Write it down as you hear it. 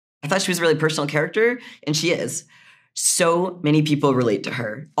thought she was a really personal character, and she is. So many people relate to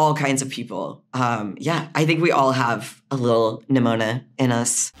her, all kinds of people. Yeah, I think we all have a little Nimona in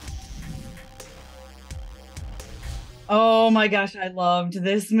us. Oh my gosh, I loved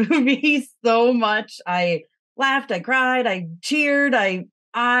this movie so much. I laughed, I cried, I cheered,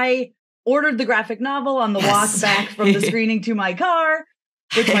 I ordered the graphic novel on the walk back from the screening to my car,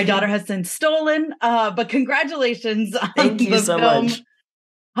 which my daughter has since stolen. But congratulations on Thank you so film. much.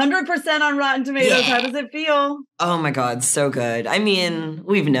 100% on Rotten Tomatoes. Yeah. How does it feel? Oh my God, so good. I mean,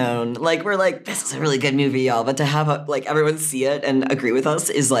 we've known, like, we're like, this is a really good movie, y'all. But to have, like, everyone see it and agree with us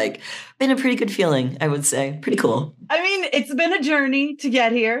is, like, been a pretty good feeling, I would say. Pretty cool. I mean, it's been a journey to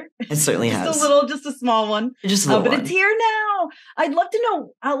get here. It certainly has. Just a small one. Just a little but one. It's here now. I'd love to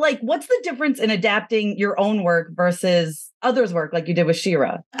know, like, what's the difference in adapting your own work versus others' work, like you did with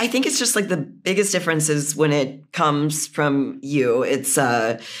She-Ra? I think it's just, like, the biggest difference is when it comes from you.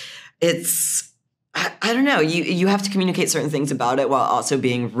 I don't know. You have to communicate certain things about it while also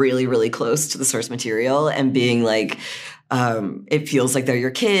being really, really close to the source material and being like, it feels like they're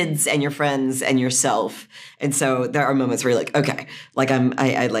your kids and your friends and yourself. And so there are moments where you're like, okay, like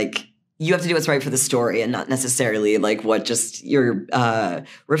I like, you have to do what's right for the story and not necessarily like what just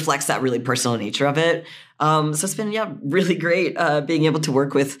reflects that really personal nature of it. So it's been, really great being able to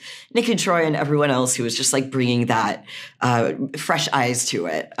work with Nick and Troy and everyone else who is just like bringing that fresh eyes to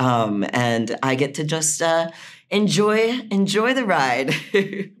it. And I get to just enjoy the ride.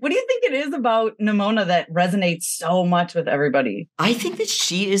 What do you think it is about Nimona that resonates so much with everybody? I think that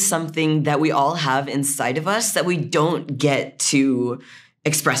she is something that we all have inside of us that we don't get to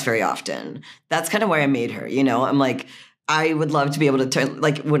express very often. That's kind of why I made her, I'm like, I would love to be able to turn,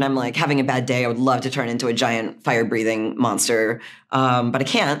 like when I'm like having a bad day, I would love to turn into a giant fire-breathing monster, but I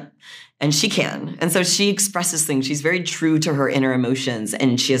can't, and she can. And so she expresses things. She's very true to her inner emotions,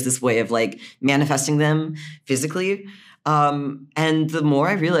 and she has this way of like manifesting them physically. And the more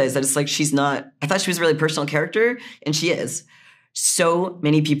I realize that it's like I thought she was a really personal character, and she is. So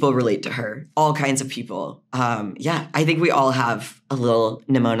many people relate to her, all kinds of people. Yeah, I think we all have a little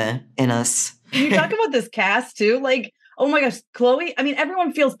Nimona in us. Can you talk about this cast too? Like, oh my gosh, Chloe. I mean,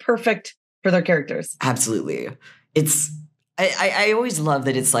 everyone feels perfect for their characters. Absolutely. I always love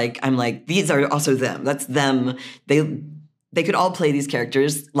that it's like, I'm like, these are also them. That's them. They could all play these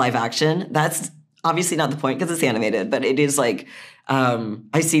characters live action. That's obviously not the point because it's animated, but it is like,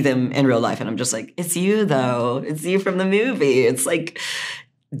 I see them in real life and I'm just like, it's you though. It's you from the movie. It's like,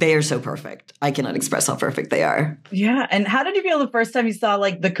 they are so perfect. I cannot express how perfect they are. Yeah. And how did you feel the first time you saw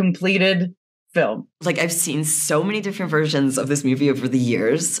like the completed film? Like I've seen so many different versions of this movie over the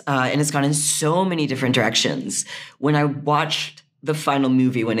years, and it's gone in so many different directions. When I watched the final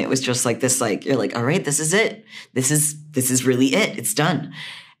movie, when it was just like this, like, you're like, all right, this is it. This is really it. It's done.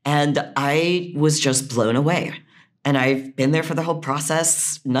 And I was just blown away. And I've been there for the whole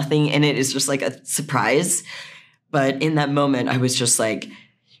process. Nothing in it is just like a surprise. But in that moment, I was just like,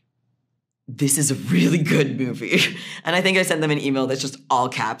 this is a really good movie. And I think I sent them an email that's just all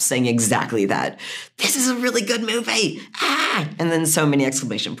caps saying exactly that. This is a really good movie. Ah! And then so many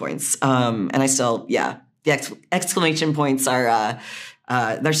exclamation points. And I still, the exclamation points are,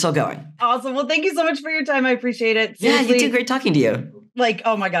 they're still going. Awesome. Well, thank you so much for your time. I appreciate it. Seriously. Yeah, you too. Great talking to you. Like,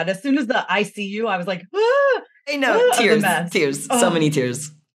 oh my God. As soon as the I see you, I was like, ah! I know, tears, so many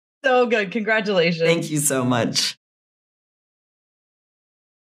tears. So good. Congratulations. Thank you so much.